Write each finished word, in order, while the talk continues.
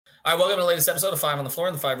All right, welcome to the latest episode of Five on the Floor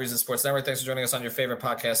on the Five Reasons Sports Network. Thanks for joining us on your favorite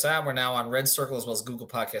podcast app. We're now on Red Circle as well as Google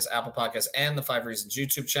Podcasts, Apple Podcasts, and the Five Reasons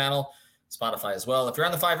YouTube channel, Spotify as well. If you're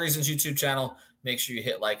on the Five Reasons YouTube channel, make sure you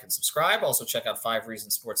hit like and subscribe. Also, check out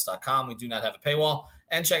fivereasonsports.com. We do not have a paywall.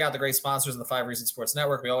 And check out the great sponsors of the Five Reasons Sports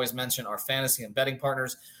Network. We always mention our fantasy and betting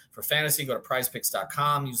partners. For fantasy, go to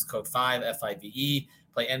prizepicks.com. Use the code 5, F-I-V-E.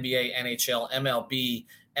 Play NBA, NHL, MLB,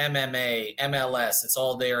 MMA, MLS. It's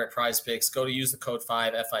all there at Prize Picks. Go to use the code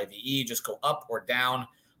 5, F-I-V-E. Just go up or down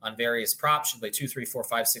on various props. You can play 2, 3, 4,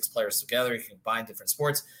 5, 6 players together. You can combine different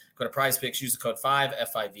sports. Go to Prize Picks. Use the code 5,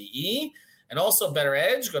 F-I-V-E. And also Better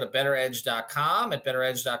Edge. Go to betteredge.com. At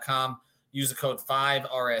betteredge.com, use the code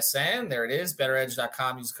 5RSN. There it is,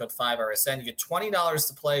 betteredge.com. Use the code 5RSN. You get $20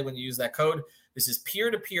 to play when you use that code. This is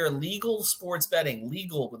peer-to-peer legal sports betting.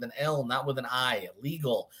 Legal with an L, not with an I.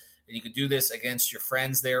 Legal. And you can do this against your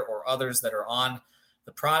friends there or others that are on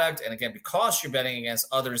the product. And again, because you're betting against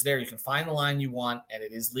others there, you can find the line you want, and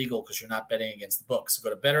it is legal because you're not betting against the book. So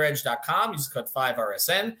go to betteredge.com. Use the code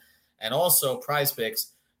 5RSN. And also Prize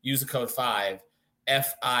Picks. Use the code 5,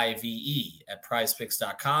 F-I-V-E, at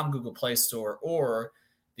prizepicks.com, Google Play Store, or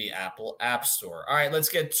the Apple App Store. All right, let's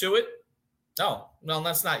get to it. No,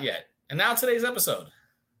 that's not yet. And now today's episode.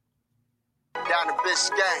 Down to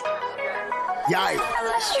Biscayne. Yikes.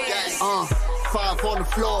 5 on the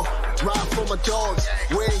floor. Ride for my dogs.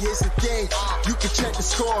 Where here's the thing. You can check the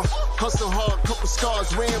score. Hustle hard, couple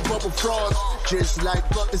scars, wearing bubble frogs. Just like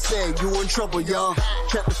Butler said, you in trouble, y'all.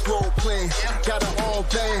 Kept the floor playing. Got it all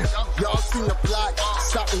banned. Y'all seen the block.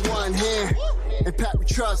 Stop with one hand. And Pat we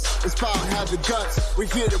trust. It's power, have the guts. We're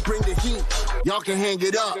here to bring the heat. Y'all can hang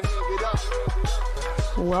it up.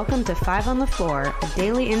 Welcome to Five on the Floor, a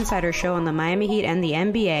daily insider show on the Miami Heat and the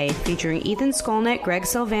NBA, featuring Ethan Skolnick, Greg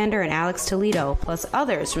Sylvander, and Alex Toledo, plus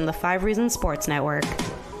others from the Five Reasons Sports Network.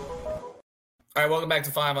 All right, welcome back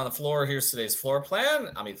to Five on the Floor. Here's today's floor plan.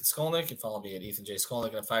 I'm Ethan Skolnick. You can follow me at Ethan J.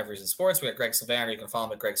 Skolnick at Five Reasons Sports. We got Greg Sylvander. You can follow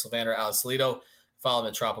him at Greg Sylvander. Alex Toledo. Follow him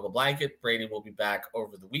at Tropical Blanket. Brady will be back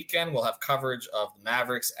over the weekend. We'll have coverage of the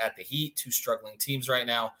Mavericks at the Heat, two struggling teams right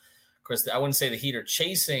now. Of course, I wouldn't say the Heat are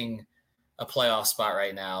chasing a playoff spot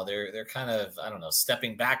right now. They're kind of,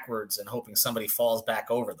 stepping backwards and hoping somebody falls back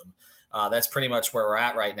over them. That's pretty much where we're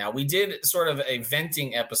at right now. We did sort of a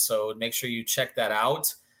venting episode. Make sure you check that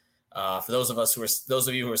out. For those of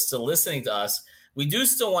you who are still listening to us, we do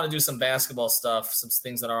still want to do some basketball stuff, some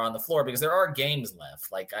things that are on the floor, because there are games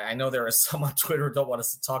left. Like, I know there are some on Twitter who don't want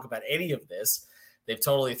us to talk about any of this. They've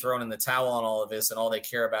totally thrown in the towel on all of this, and all they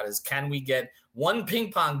care about is, can we get one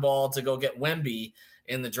ping pong ball to go get Wemby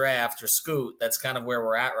in the draft or Scoot? That's kind of where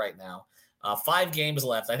we're at right now. 5 games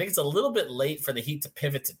left. I think it's a little bit late for the Heat to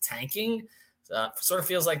pivot to tanking. Sort of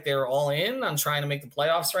feels like they're all in on trying to make the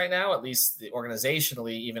playoffs right now, at least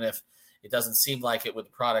organizationally, even if it doesn't seem like it with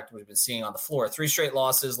the product we've been seeing on the floor. 3 straight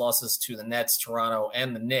losses to the Nets, Toronto,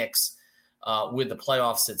 and the Knicks with the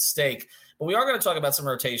playoffs at stake. But we are going to talk about some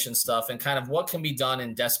rotation stuff and kind of what can be done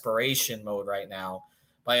in desperation mode right now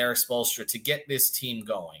by Erik Spoelstra to get this team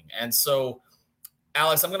going. And so,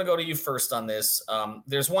 Alex, I'm going to go to you first on this.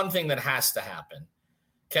 There's one thing that has to happen.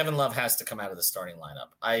 Kevin Love has to come out of the starting lineup.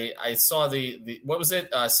 I saw the what was it?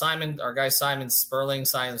 Simon, our guy Simon Sperling,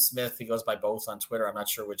 Simon Smith. He goes by both on Twitter. I'm not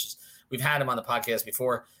sure which is. We've had him on the podcast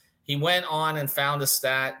before. He went on and found a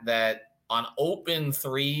stat that on open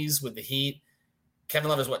threes with the Heat, Kevin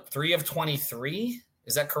Love is 3 of 23.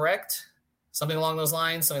 Is that correct? Something along those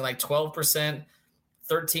lines. Something like 12%,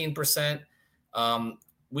 13%.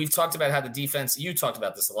 We've talked about how the defense, you talked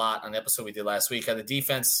about this a lot on the episode we did last week, how the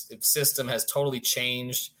defense system has totally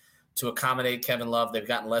changed to accommodate Kevin Love. They've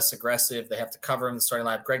gotten less aggressive. They have to cover him in the starting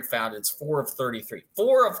lineup. Greg found it's 4 of 33.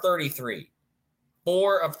 4 of 33.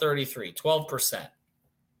 4 of 33. 12%.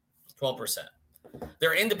 12%.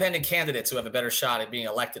 There are independent candidates who have a better shot at being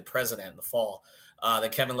elected president in the fall than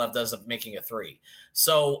Kevin Love does of making a 3.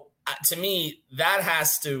 So to me, that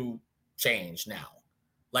has to change now.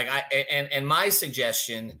 Like and my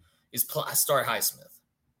suggestion is start Highsmith,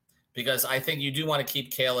 because I think you do want to keep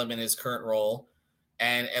Caleb in his current role,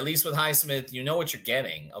 and at least with Highsmith, you know what you're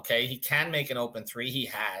getting. Okay, he can make an open 3. He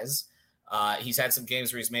has. He's had some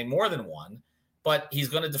games where he's made more than one, but he's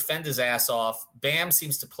going to defend his ass off. Bam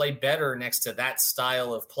seems to play better next to that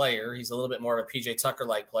style of player. He's a little bit more of a PJ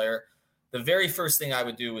Tucker-like player. The very first thing I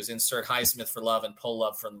would do is insert Highsmith for Love and pull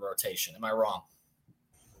Love from the rotation. Am I wrong?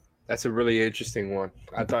 That's a really interesting one.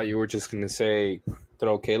 I thought you were just going to say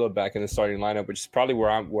throw Caleb back in the starting lineup, which is probably where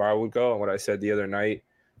I would go and what I said the other night,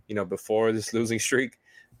 before this losing streak.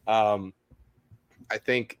 I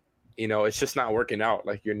think, it's just not working out.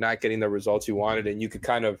 Like, you're not getting the results you wanted, and you could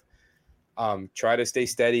kind of try to stay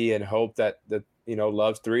steady and hope that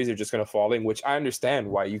Love's threes are just going to fall in, which I understand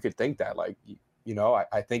why you could think that. Like,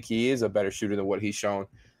 I think he is a better shooter than what he's shown.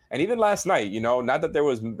 And even last night, not that there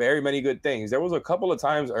was very many good things. There was a couple of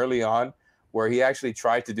times early on where he actually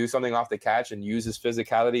tried to do something off the catch and use his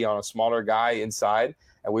physicality on a smaller guy inside.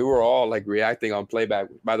 And we were all like reacting on Playback.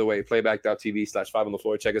 By the way, playback.tv/5 on the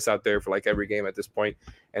floor. Check us out there for like every game at this point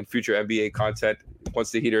and future NBA content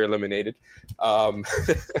once the Heat are eliminated.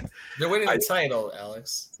 They're winning the title,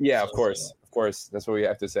 Alex. Yeah, of course. Of course. That's what we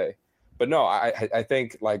have to say. But no, I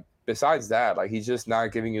think like besides that, like he's just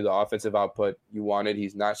not giving you the offensive output you wanted.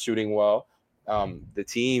 He's not shooting well. The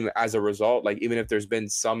team, as a result, like even if there's been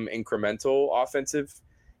some incremental offensive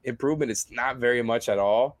improvement, it's not very much at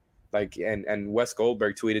all. Like and Wes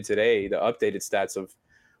Goldberg tweeted today the updated stats of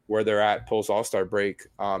where they're at post All-Star break.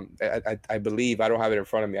 I believe, I don't have it in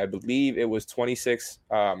front of me, I believe it was 26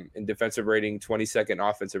 in defensive rating, 22nd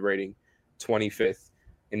offensive rating, 25th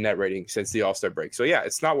in net rating since the All-Star break. So yeah,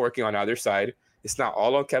 it's not working on either side. It's not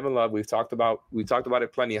all on Kevin Love. We've talked about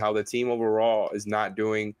it plenty, how the team overall is not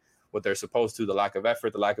doing what they're supposed to, the lack of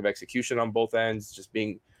effort, the lack of execution on both ends, just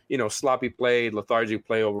being, sloppy play, lethargic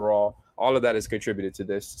play overall. All of that has contributed to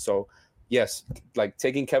this. So, yes, like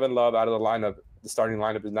taking Kevin Love out of the lineup, the starting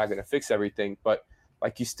lineup is not going to fix everything. But,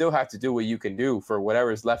 like, you still have to do what you can do for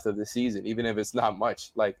whatever is left of the season, even if it's not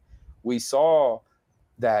much. Like, we saw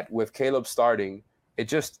that with Caleb starting, it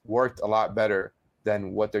just worked a lot better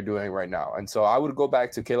than what they're doing right now. And so I would go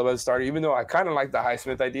back to Caleb as a starter, even though I kind of like the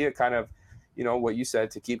Highsmith idea, kind of, what you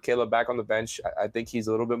said, to keep Caleb back on the bench. I think he's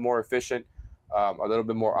a little bit more efficient. A little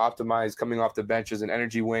bit more optimized coming off the bench as an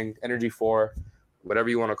energy wing, energy 4, whatever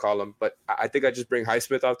you want to call him. But I think I just bring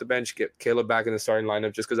Highsmith off the bench, get Caleb back in the starting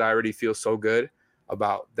lineup just because I already feel so good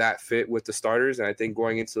about that fit with the starters. And I think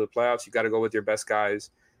going into the playoffs, you got to go with your best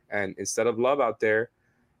guys. And instead of Love out there,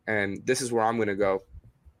 and this is where I'm going to go,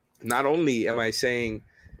 not only am I saying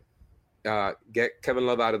get Kevin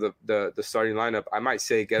Love out of the starting lineup, I might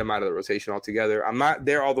say get him out of the rotation altogether. I'm not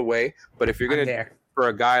there all the way, but if you're going to – for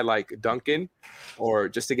a guy like Duncan, or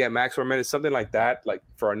just to get max for a minute, something like that, like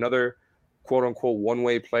for another quote unquote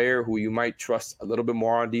one-way player who you might trust a little bit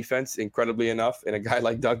more on defense, incredibly enough, in a guy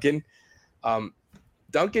like Duncan,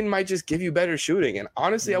 Duncan might just give you better shooting. And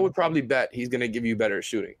honestly, I would probably bet he's going to give you better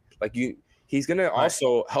shooting. Like he's going to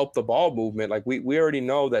also help the ball movement. Like we already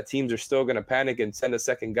know that teams are still going to panic and send a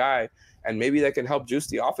second guy, and maybe that can help juice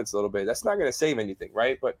the offense a little bit. That's not going to save anything,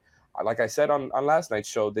 right? But like I said on last night's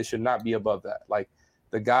show, they should not be above that. Like,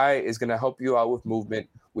 the guy is going to help you out with movement.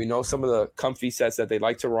 We know some of the comfy sets that they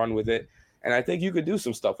like to run with it, and I think you could do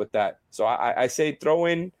some stuff with that. So I say throw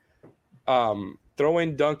in Duncan,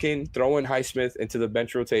 throw in Highsmith into the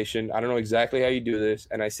bench rotation. I don't know exactly how you do this,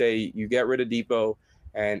 and I say you get rid of Depot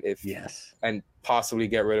and possibly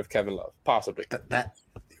get rid of Kevin Love, possibly. That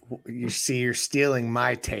you see, you're stealing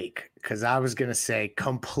my take because I was going to say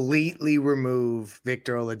completely remove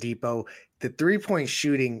Victor Oladipo. The 3-point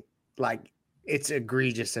shooting, like, it's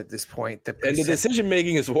egregious at this point. And the decision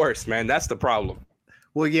making is worse, man. That's the problem.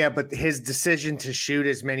 Well, yeah, but his decision to shoot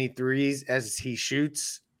as many threes as he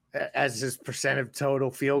shoots, as his percent of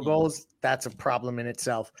total field goals, that's a problem in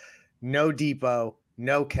itself. No Depot,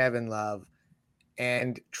 no Kevin Love.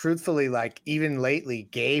 And truthfully, like even lately,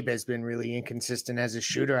 Gabe has been really inconsistent as a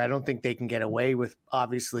shooter. I don't think they can get away with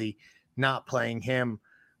obviously not playing him.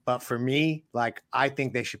 But for me, like I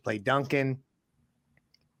think they should play Duncan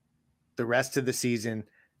the rest of the season.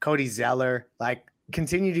 Cody Zeller, like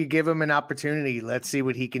continue to give him an opportunity. Let's see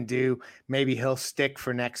what he can do. Maybe he'll stick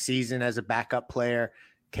for next season as a backup player.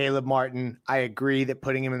 Caleb Martin, I agree that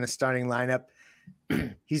putting him in the starting lineup,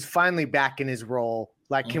 he's finally back in his role.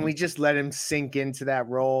 Like, can we just let him sink into that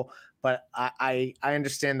role? But I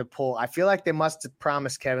understand the pull. I feel like they must have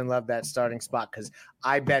promised Kevin Love that starting spot because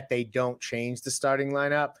I bet they don't change the starting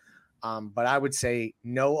lineup. But I would say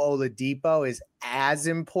no Oladipo is as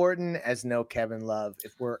important as no Kevin Love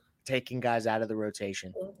if we're taking guys out of the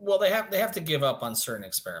rotation. Well, they have to give up on certain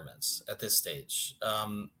experiments at this stage.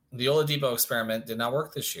 The Oladipo experiment did not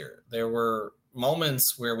work this year. There were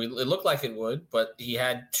moments where it looked like it would, but he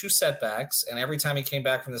had 2 setbacks, and every time he came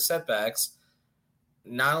back from the setbacks,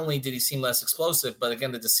 not only did he seem less explosive, but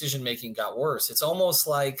again, the decision-making got worse. It's almost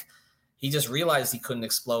like he just realized he couldn't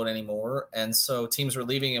explode anymore, and so teams were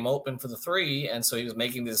leaving him open for the 3, and so he was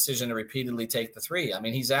making the decision to repeatedly take the 3. I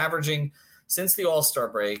mean, he's averaging, since the All-Star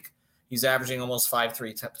break, he's averaging almost 5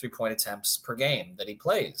 3-point attempts per game that he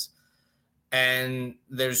plays. And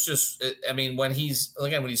there's just, I mean, when he's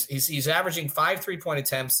averaging 5 3-point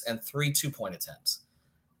attempts and 3 2-point attempts,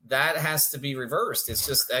 that has to be reversed. It's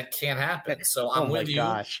just that can't happen. So I'm with you.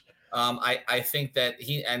 I think that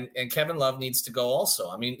he and Kevin Love needs to go also.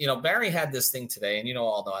 I mean, Barry had this thing today, and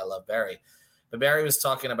although I love Barry, but Barry was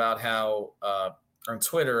talking about how on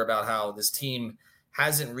Twitter about how this team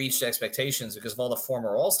hasn't reached expectations because of all the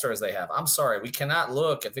former All-Stars they have. I'm sorry, we cannot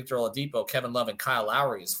look at Victor Oladipo, Kevin Love, and Kyle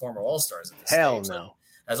Lowry as former All-Stars at this Hell stage. no.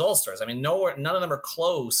 As All-Stars. I mean, none of them are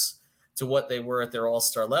close to what they were at their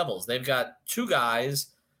All-Star levels. They've got two guys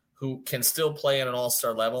who can still play at an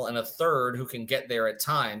All-Star level and a third who can get there at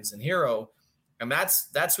times in Hero, and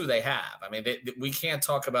that's who they have. I mean, we can't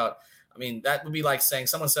talk about – I mean, that would be like saying –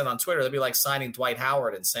 someone said on Twitter, that'd be like signing Dwight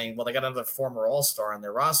Howard and saying, well, they got another former All-Star on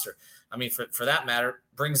their roster. I mean, for that matter,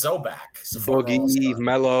 bring Zoe back. Boogie,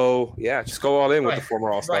 Melo. Yeah, just go all in with the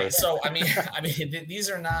former All-Stars. Right. So, I mean, these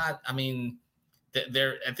are not – I mean,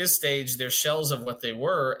 they're at this stage, they're shells of what they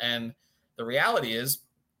were. And the reality is,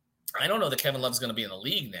 I don't know that Kevin Love's going to be in the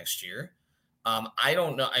league next year. I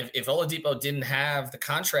don't know if Oladipo didn't have the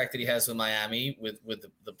contract that he has with Miami with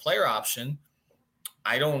the player option.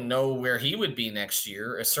 I don't know where he would be next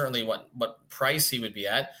year, or certainly what price he would be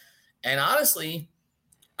at. And honestly,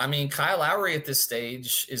 I mean, Kyle Lowry at this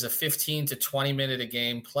stage is a 15 to 20 minute a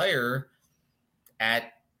game player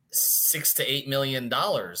at $6 to $8 million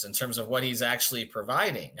in terms of what he's actually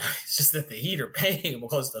providing. It's just that the Heat are paying him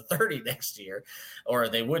close to 30 next year, or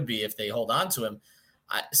they would be if they hold on to him.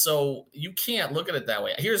 So you can't look at it that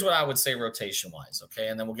way. Here's what I would say rotation wise. Okay.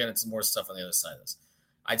 And then we'll get into more stuff on the other side of this.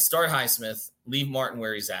 I'd start Highsmith, leave Martin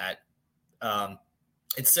where he's at.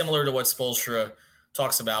 It's similar to what Spoelstra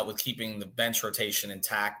talks about with keeping the bench rotation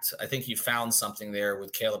intact. I think he found something there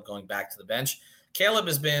with Caleb going back to the bench. Caleb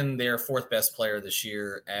has been their fourth best player this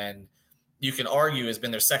year, and you can argue has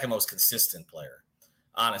been their second most consistent player,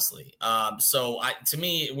 honestly. So to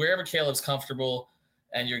me, wherever Caleb's comfortable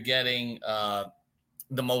and you're getting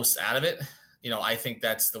the most out of it, I think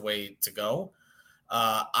that's the way to go.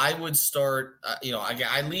 I would start,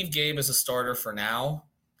 I leave Gabe as a starter for now.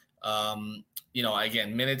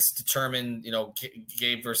 Again, minutes determine,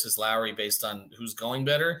 Gabe versus Lowry based on who's going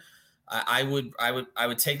better. I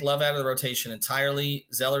would take Love out of the rotation entirely.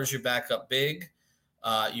 Zeller's your backup big.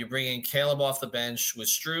 You bring in Caleb off the bench with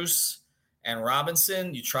Strus and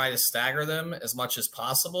Robinson. You try to stagger them as much as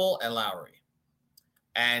possible, and Lowry.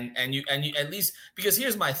 And you at least, because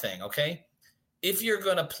here's my thing, okay? If you're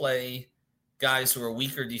going to play guys who are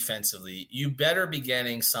weaker defensively, you better be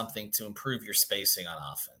getting something to improve your spacing on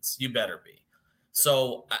offense. You better be.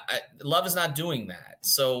 So Love is not doing that.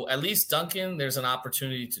 So at least Duncan, there's an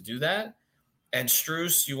opportunity to do that. And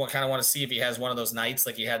Strus, you kind of want to see if he has one of those nights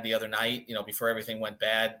like he had the other night, before everything went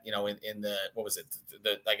bad, in the, what was it?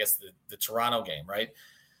 The Toronto game, right?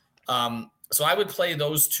 So I would play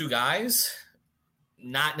those two guys,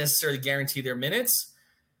 not necessarily guarantee their minutes,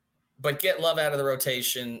 but get Love out of the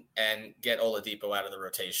rotation and get Oladipo out of the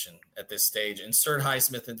rotation at this stage. Insert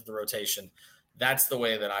Highsmith into the rotation. That's the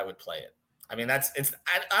way that I would play it. I mean, I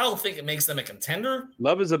don't think it makes them a contender.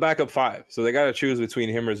 Love is a backup 5, so they got to choose between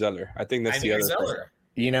him or Zeller. I think that's the other Zeller.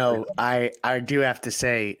 I do have to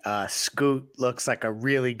say, Scoot looks like a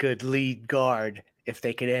really good lead guard. If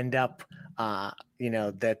they could end up, that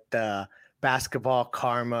the basketball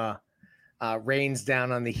karma rains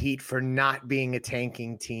down on the Heat for not being a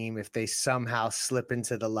tanking team, if they somehow slip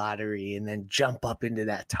into the lottery and then jump up into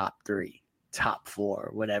that top 3, top 4,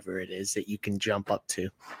 whatever it is that you can jump up to.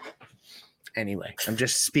 Anyway, I'm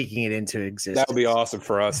just speaking it into existence. That would be awesome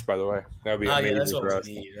for us, by the way. That would be amazing that's what for us.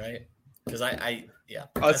 We need, right? Because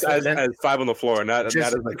Us as 5 on the floor, not as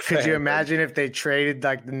like could you imagine if they traded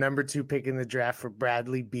like the number 2 pick in the draft for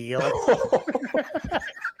Bradley Beal?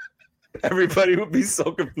 Everybody would be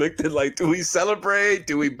so conflicted. Like, do we celebrate?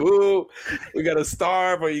 Do we boo? We got to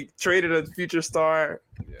starve, or you traded a future star?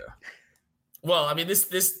 Yeah. Well, I mean, this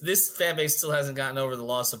fan base still hasn't gotten over the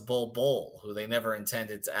loss of Bull, who they never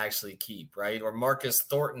intended to actually keep, right? Or Marcus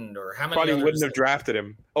Thornton, or how many? Probably wouldn't have drafted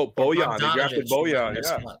him. Oh, Bojan. They drafted Bojan.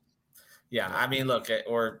 Yeah. I mean, look,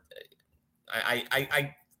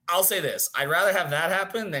 I'll say this: I'd rather have that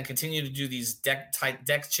happen than continue to do these deck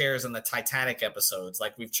chairs and the Titanic episodes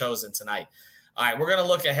like we've chosen tonight. All right, we're going to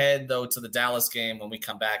look ahead though to the Dallas game when we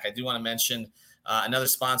come back. I do want to mention another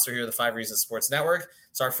sponsor here, the 5 Reasons Sports Network.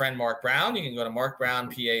 It's our friend Mark Brown. You can go to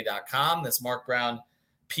markbrownpa.com. That's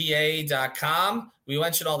markbrownpa.com. We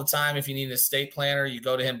mention all the time, if you need an estate planner, you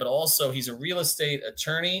go to him. But also, he's a real estate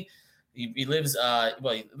attorney. He lives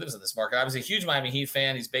in this market. I was a huge Miami Heat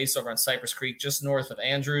fan. He's based over on Cypress Creek, just north of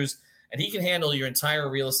Andrews. And he can handle your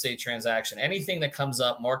entire real estate transaction. Anything that comes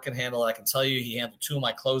up, Mark can handle it. I can tell you he handled 2 of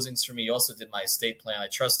my closings for me. He also did my estate plan. I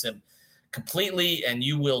trust him completely, and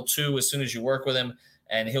you will too as soon as you work with him.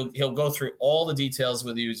 And he'll go through all the details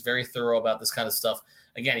with you. He's very thorough about this kind of stuff.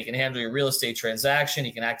 Again, he can handle your real estate transaction.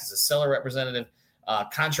 He can act as a seller representative,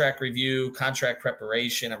 contract review, contract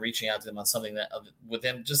preparation. I'm reaching out to him on something that with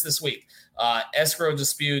him just this week. Escrow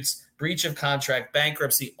disputes, breach of contract,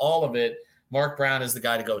 bankruptcy, all of it. Mark Brown is the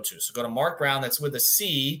guy to go to. So go to Mark Brown. That's with a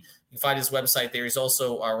C. You can find his website there. He's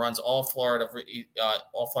also runs All Florida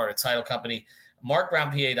Title Company.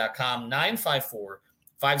 MarkBrownPA.com,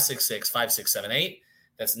 954-566-5678.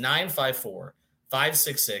 That's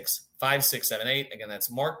 954-566-5678. Again, that's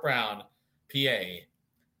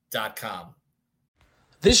MarkBrownPA.com.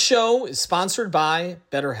 This show is sponsored by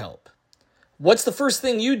BetterHelp. What's the first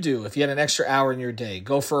thing you do if you had an extra hour in your day?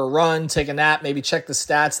 Go for a run, take a nap, maybe check the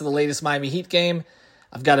stats of the latest Miami Heat game?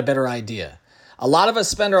 I've got a better idea. A lot of us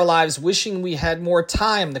spend our lives wishing we had more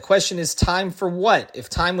time. The question is, time for what? If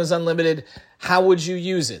time was unlimited, how would you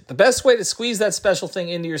use it? The best way to squeeze that special thing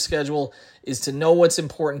into your schedule is to know what's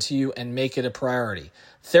important to you and make it a priority.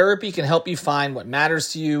 Therapy can help you find what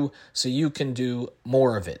matters to you so you can do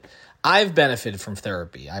more of it. I've benefited from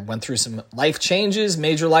therapy. I went through some life changes,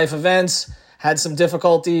 major life events, had some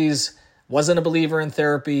difficulties, wasn't a believer in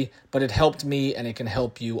therapy, but it helped me and it can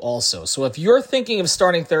help you also. So if you're thinking of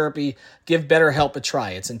starting therapy, give BetterHelp a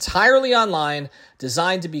try. It's entirely online,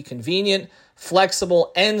 designed to be convenient,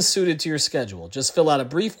 flexible, and suited to your schedule. Just fill out a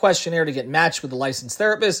brief questionnaire to get matched with a licensed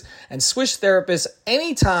therapist and switch therapists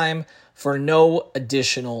anytime for no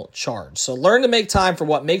additional charge. So learn to make time for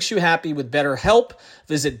what makes you happy with BetterHelp.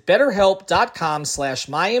 Visit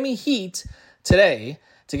BetterHelp.com/Miami Heat today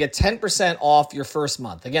to get 10% off your first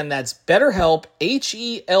month. Again, that's BetterHelp,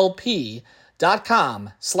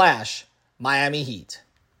 HELP.com/Miami Heat.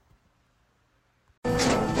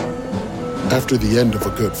 After the end of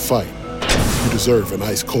a good fight, you deserve an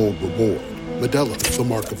ice-cold reward. Modelo is the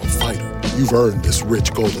mark of a fighter. You've earned this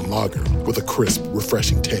rich golden lager with a crisp,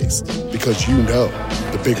 refreshing taste. Because you know,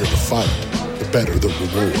 the bigger the fight, the better the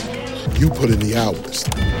reward. You put in the hours,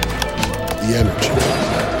 the energy,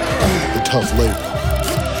 the tough labor.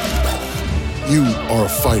 You are a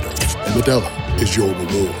fighter, and Modelo is your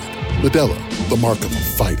reward. Modelo, the mark of a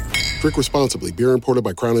fighter. Drink responsibly. Beer imported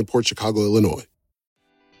by Crown Imports, Chicago, Illinois.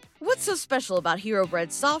 What's so special about Hero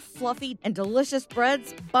Bread's soft, fluffy, and delicious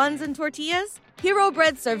breads, buns, and tortillas? Hero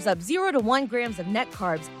Bread serves up 0 to 1 grams of net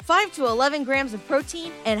carbs, 5 to 11 grams of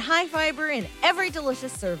protein, and high fiber in every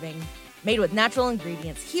delicious serving. Made with natural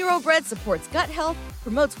ingredients, Hero Bread supports gut health,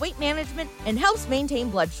 promotes weight management, and helps maintain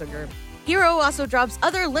blood sugar. Hero also drops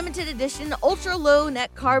other limited edition ultra-low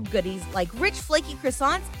net carb goodies like rich flaky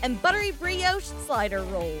croissants and buttery brioche slider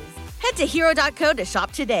rolls. Head to hero.co to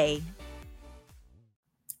shop today.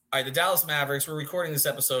 All right, the Dallas Mavericks, we're recording this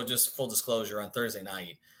episode, just full disclosure, on Thursday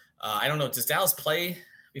night. I don't know, does Dallas play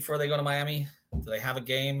before they go to Miami? Do they have a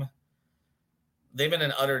game? They've been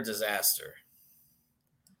an utter disaster.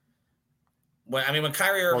 When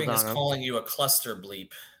Kyrie Irving is calling you a cluster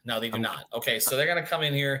bleep, no, they do not. Okay, so they're going to come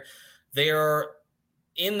in here. They are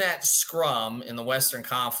in that scrum in the Western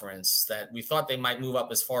Conference that we thought they might move up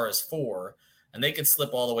as far as 4, and they could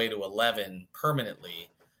slip all the way to 11 permanently.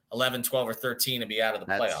 11, 12, or 13 and be out of the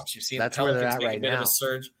playoffs. You've seen the Pelicans make a bit of a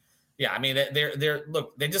surge. Yeah, I mean,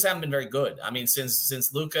 they just haven't been very good. I mean,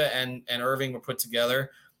 since Luka and Irving were put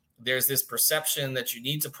together, there's this perception that you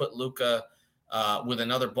need to put Luka with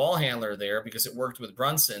another ball handler there because it worked with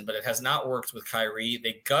Brunson, but it has not worked with Kyrie.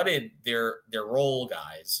 They gutted their role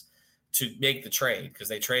guys to make the trade because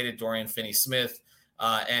they traded Dorian Finney-Smith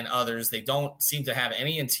and others. They don't seem to have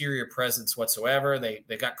any interior presence whatsoever. They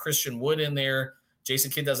got Christian Wood in there.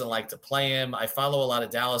 Jason Kidd doesn't like to play him. I follow a lot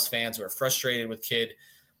of Dallas fans who are frustrated with Kidd.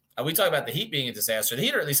 We talk about the Heat being a disaster. The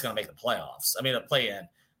Heat are at least going to make the playoffs. I mean, a play-in.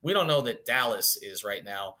 We don't know that Dallas is right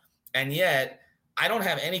now. And yet, I don't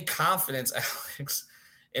have any confidence, Alex,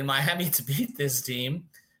 in Miami to beat this team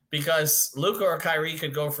because Luka or Kyrie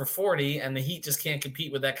could go for 40, and the Heat just can't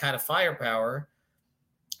compete with that kind of firepower.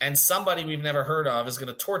 And somebody we've never heard of is going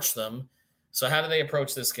to torch them. So how do they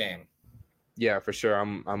approach this game? Yeah, for sure.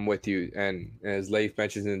 I'm with you. And as Leif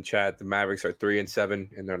mentions in the chat, the Mavericks are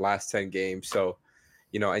 3-7 in their last 10 games. So,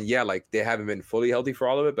 and yeah, like they haven't been fully healthy for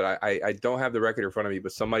all of it, but I don't have the record in front of me,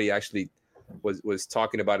 but somebody actually was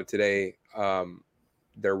talking about it today.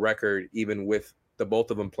 Their record, even with the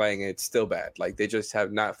both of them playing, it's still bad. Like they just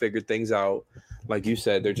have not figured things out. Like you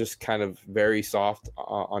said, they're just kind of very soft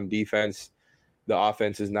on defense. The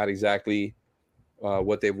offense is not exactly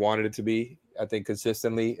what they wanted it to be. I think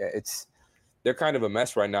consistently they're kind of a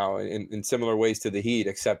mess right now in similar ways to the Heat,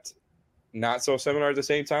 except not so similar at the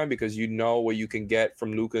same time because you know what you can get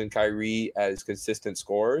from Luka and Kyrie as consistent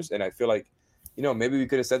scorers. And I feel like, maybe we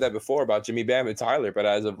could have said that before about Jimmy Bam and Tyler, but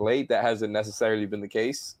as of late, that hasn't necessarily been the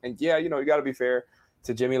case. And yeah, you got to be fair.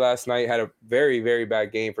 to Jimmy last night. Had a very, very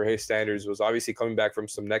bad game for his standards. Was obviously coming back from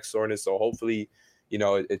some neck soreness. So hopefully,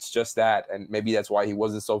 it's just that. And maybe that's why he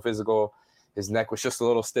wasn't so physical. His neck was just a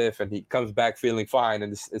little stiff, and he comes back feeling fine.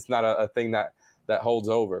 And it's not a thing that holds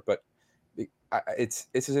over. But this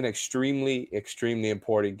is an extremely, extremely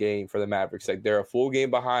important game for the Mavericks. Like, they're a full game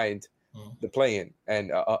behind the play-in,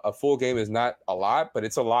 and a full game is not a lot, but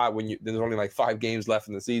it's a lot when there's only like 5 games left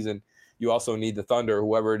in the season. You also need the Thunder,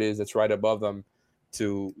 whoever it is that's right above them,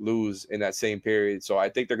 to lose in that same period. So I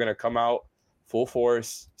think they're going to come out full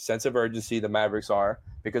force, sense of urgency. The Mavericks are,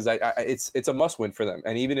 because it's a must win for them.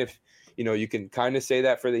 And even if you can kind of say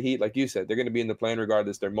that for the Heat, like you said, they're going to be in the play-in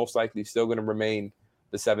regardless. They're most likely still going to remain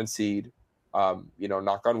the 7th seed.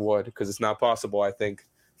 Knock on wood, because it's not possible, I think,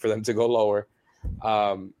 for them to go lower.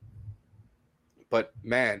 But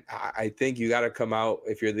man, I think you got to come out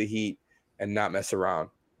if you're the Heat and not mess around.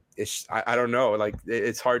 I don't know. Like,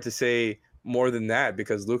 it's hard to say more than that,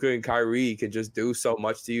 because Luka and Kyrie can just do so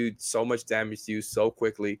much to you, so much damage to you so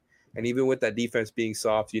quickly. And even with that defense being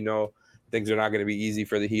soft, things are not going to be easy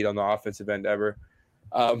for the Heat on the offensive end ever.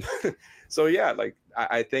 So yeah, like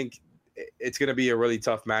I think it's going to be a really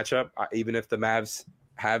tough matchup, even if the Mavs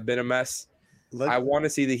have been a mess. I want to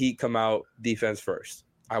see the Heat come out defense first.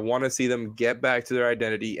 I want to see them get back to their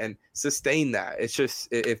identity and sustain that. It's just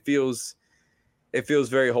it feels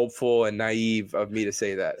very hopeful and naive of me to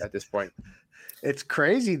say that at this point. It's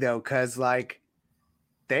crazy though, because like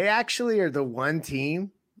they actually are the one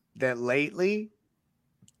team that lately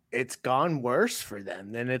it's gone worse for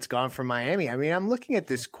them than it's gone for Miami. I mean, I'm looking at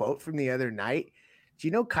this quote from the other night. Do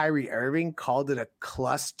you know Kyrie Irving called it a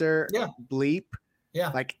cluster bleep? Yeah.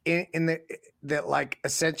 Like in that, like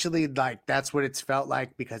essentially like that's what it's felt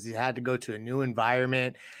like, because he had to go to a new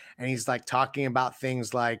environment, and he's like talking about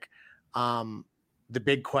things like the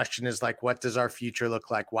big question is like, what does our future look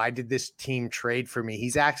like? Why did this team trade for me?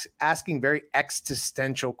 He's asking very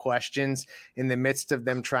existential questions in the midst of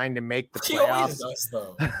them trying to make the playoffs. He always does,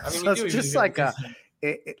 though. I mean, so it's just like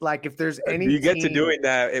like if there's any you get to doing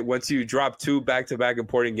that once you drop 2 back-to-back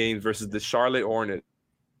important games versus the Charlotte Hornets.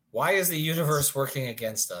 Why is the universe working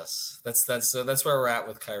against us? That's where we're at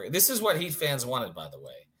with Kyrie. This is what Heat fans wanted, by the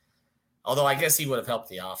way. Although I guess he would have helped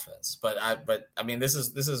the offense, but I mean, this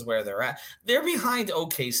is where they're at. They're behind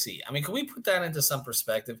OKC. I mean, can we put that into some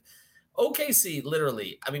perspective? OKC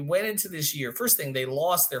literally, I mean, went into this year. First thing, they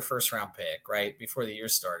lost their first round pick right before the year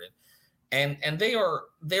started, and they are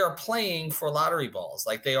playing for lottery balls.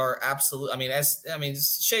 Like, they are absolute. I mean,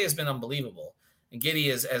 Shea has been unbelievable, and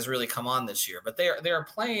Giddey has really come on this year. But they are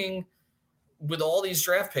playing with all these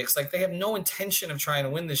draft picks. Like, they have no intention of trying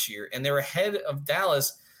to win this year, and they're ahead of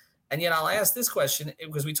Dallas. And yet I'll ask this question,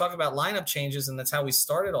 because we talk about lineup changes, and that's how we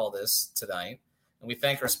started all this tonight. And we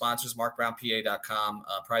thank our sponsors, markbrownpa.com,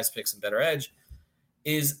 Prize Picks, and Better Edge.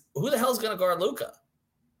 Is who the hell is going to guard Luka?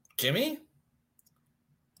 Jimmy?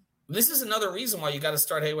 This is another reason why you got to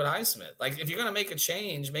start Haywood Highsmith. Like, if you're going to make a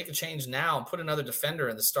change now and put another defender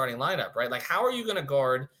in the starting lineup, right? Like, how are you going to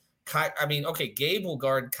guard Gabe will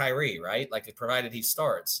guard Kyrie, right? Like, provided he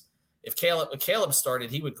starts. If Caleb started,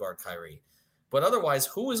 he would guard Kyrie. But otherwise,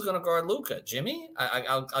 who is going to guard Luka? Jimmy?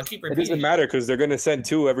 I'll keep repeating. It doesn't matter, because they're going to send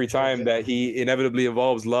 2 every time that he inevitably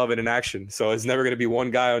involves Love in an action. So it's never going to be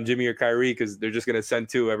one guy on Jimmy or Kyrie, because they're just going to send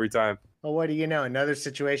 2 every time. Well, what do you know? Another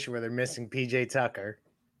situation where they're missing PJ Tucker.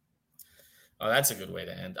 Oh, that's a good way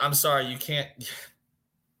to end. I'm sorry, you can't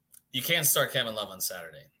start Kevin Love on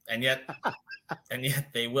Saturday, and yet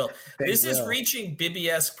they will. This is reaching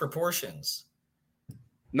Bibby-esque proportions.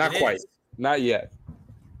 Not quite. Not yet.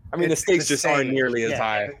 I mean, the stakes just aren't nearly as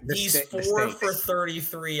high. He's 4 for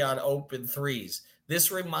 33 on open threes.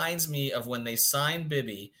 This reminds me of when they signed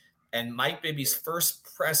Bibby, and Mike Bibby's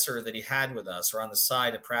first presser that he had with us, or on the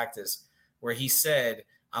side of practice, where he said,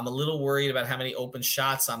 I'm a little worried about how many open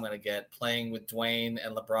shots I'm going to get playing with Dwayne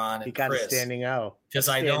and LeBron and he got Chris. A standing O. Because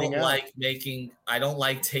I don't like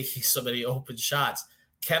taking so many open shots.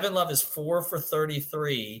 Kevin Love is 4 for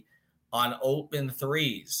 33 on open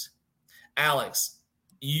threes. Alex,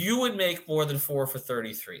 you would make more than 4 for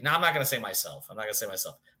 33. Now, I'm not going to say myself. We're gonna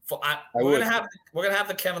have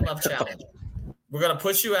the Kevin Love challenge. We're gonna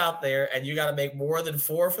put you out there, and you got to make more than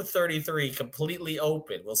 4 for 33, completely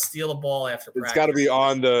open. We'll steal a ball after practice. It's got to be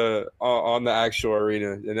on the actual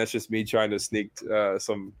arena, and that's just me trying to sneak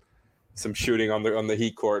some shooting on the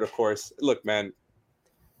Heat court. Of course, look, man,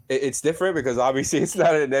 it's different because obviously it's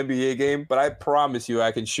not an NBA game, but I promise you,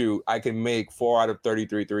 I can make 4 out of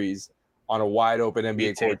 33 threes on a wide open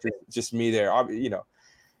NBA court, just me there.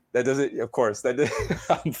 That doesn't, of course. I'm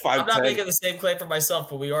 5'10". I'm not making the same claim for myself,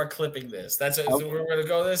 but we are clipping this. So we're going to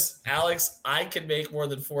go this. Alex, I can make more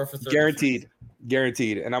than 4 for 30. Guaranteed.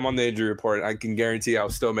 guaranteed. And I'm on the injury report. I can guarantee I'll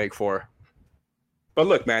still make 4. But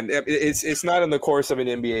look, man, it's not in the course of an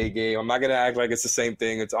NBA game. I'm not going to act like it's the same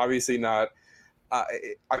thing. It's obviously not.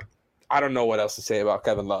 I don't know what else to say about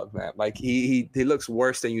Kevin Love, man. Like he looks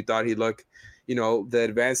worse than you thought he'd look. You know, the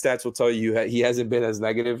advanced stats will tell you he hasn't been as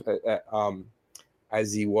negative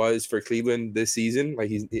as he was for Cleveland this season.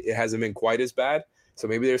 Like it hasn't been quite as bad. So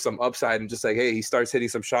maybe there's some upside and just like, hey, he starts hitting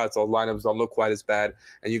some shots, those lineups don't look quite as bad.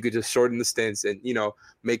 And you could just shorten the stints and, you know,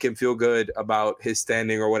 make him feel good about his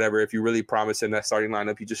standing or whatever. If you really promise him that starting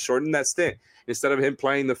lineup, you just shorten that stint. Instead of him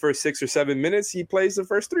playing the first 6 or 7 minutes, he plays the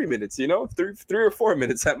first 3 minutes, you know, three or 4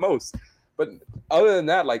 minutes at most. But other than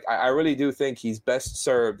that, like, I really do think he's best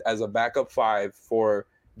served as a backup 5 for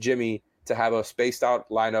Jimmy to have a spaced out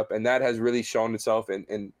lineup. And that has really shown itself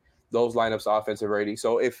in those lineups offensive rating.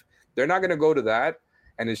 So if they're not going to go to that,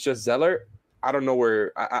 and it's just Zeller, I don't know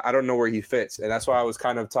where he fits. And that's why I was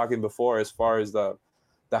kind of talking before as far as the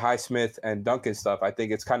Highsmith and Duncan stuff. I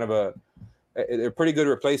think it's kind of they're pretty good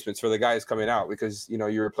replacements for the guys coming out because, you know,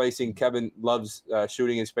 you're replacing Kevin Love's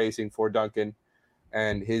shooting and spacing for Duncan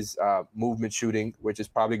and his movement shooting, which is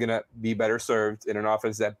probably going to be better served in an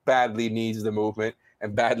offense that badly needs the movement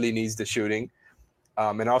and badly needs the shooting.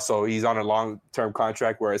 And also he's on a long-term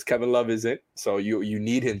contract, whereas Kevin Love isn't. So you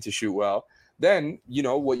need him to shoot well. Then, you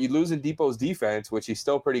know, what you lose in Depot's defense, which he's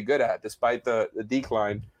still pretty good at, despite the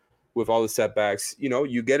decline with all the setbacks, you know,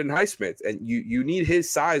 you get in Highsmith, and you need his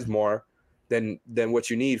size more than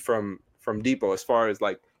what you need from Depot as far as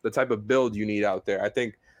like the type of build you need out there. I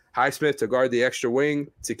think Highsmith to guard the extra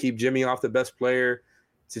wing, to keep Jimmy off the best player,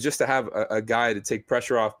 to have a guy to take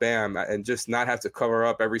pressure off Bam and just not have to cover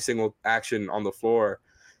up every single action on the floor.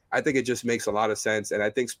 I think it just makes a lot of sense. And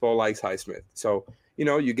I think Spo likes Highsmith. So, you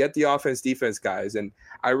know, you get the offense-defense guys, and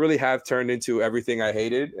I really have turned into everything I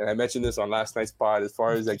hated. And I mentioned this on last night's pod as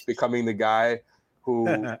far as like becoming the guy who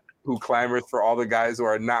clamors for all the guys who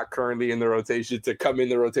are not currently in the rotation to come in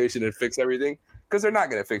the rotation and fix everything, because they're not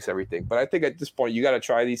going to fix everything. But I think at this point you got to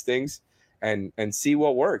try these things and see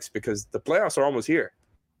what works, because the playoffs are almost here.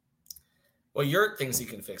 Well, Yurt thinks he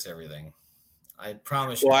can fix everything. I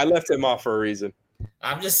promise you. Well, I left him off for a reason.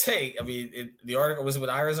 I'm just saying, I mean, the article was with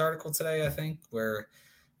Ira's article today, I think, where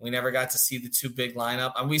we never got to see the 2 big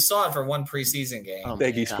lineup. And we saw it for one preseason game. Oh,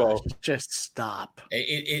 thank you, Spo. Just stop.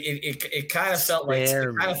 It kind of felt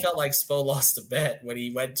like Spo lost a bet when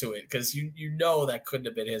he went to it, because you know that couldn't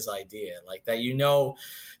have been his idea. Like that, you know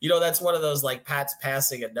that's one of those like Pat's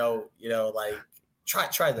passing a note, you know, like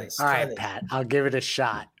try this. All right, Pat, I'll give it a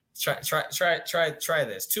shot. Try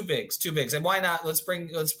this. Two bigs. And why not? Let's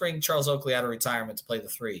bring Charles Oakley out of retirement to play the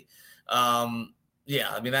 3.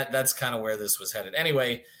 Yeah, I mean that's kind of where this was headed.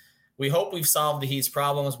 Anyway, we hope we've solved the Heat's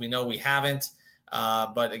problems. We know we haven't.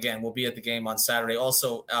 But again, we'll be at the game on Saturday.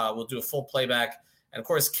 Also, we'll do a full playback. And of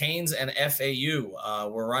course, Canes and FAU.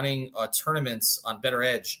 We're running tournaments on Better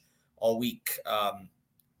Edge all week.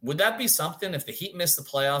 Would that be something if the Heat miss the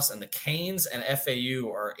playoffs and the Canes and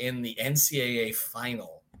FAU are in the NCAA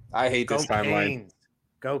final? I hate this timeline.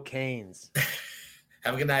 Go Canes.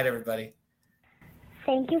 Have a good night, everybody.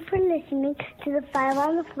 Thank you for listening to the 5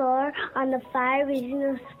 on the Floor on the 5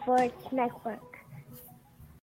 Regional Sports Network.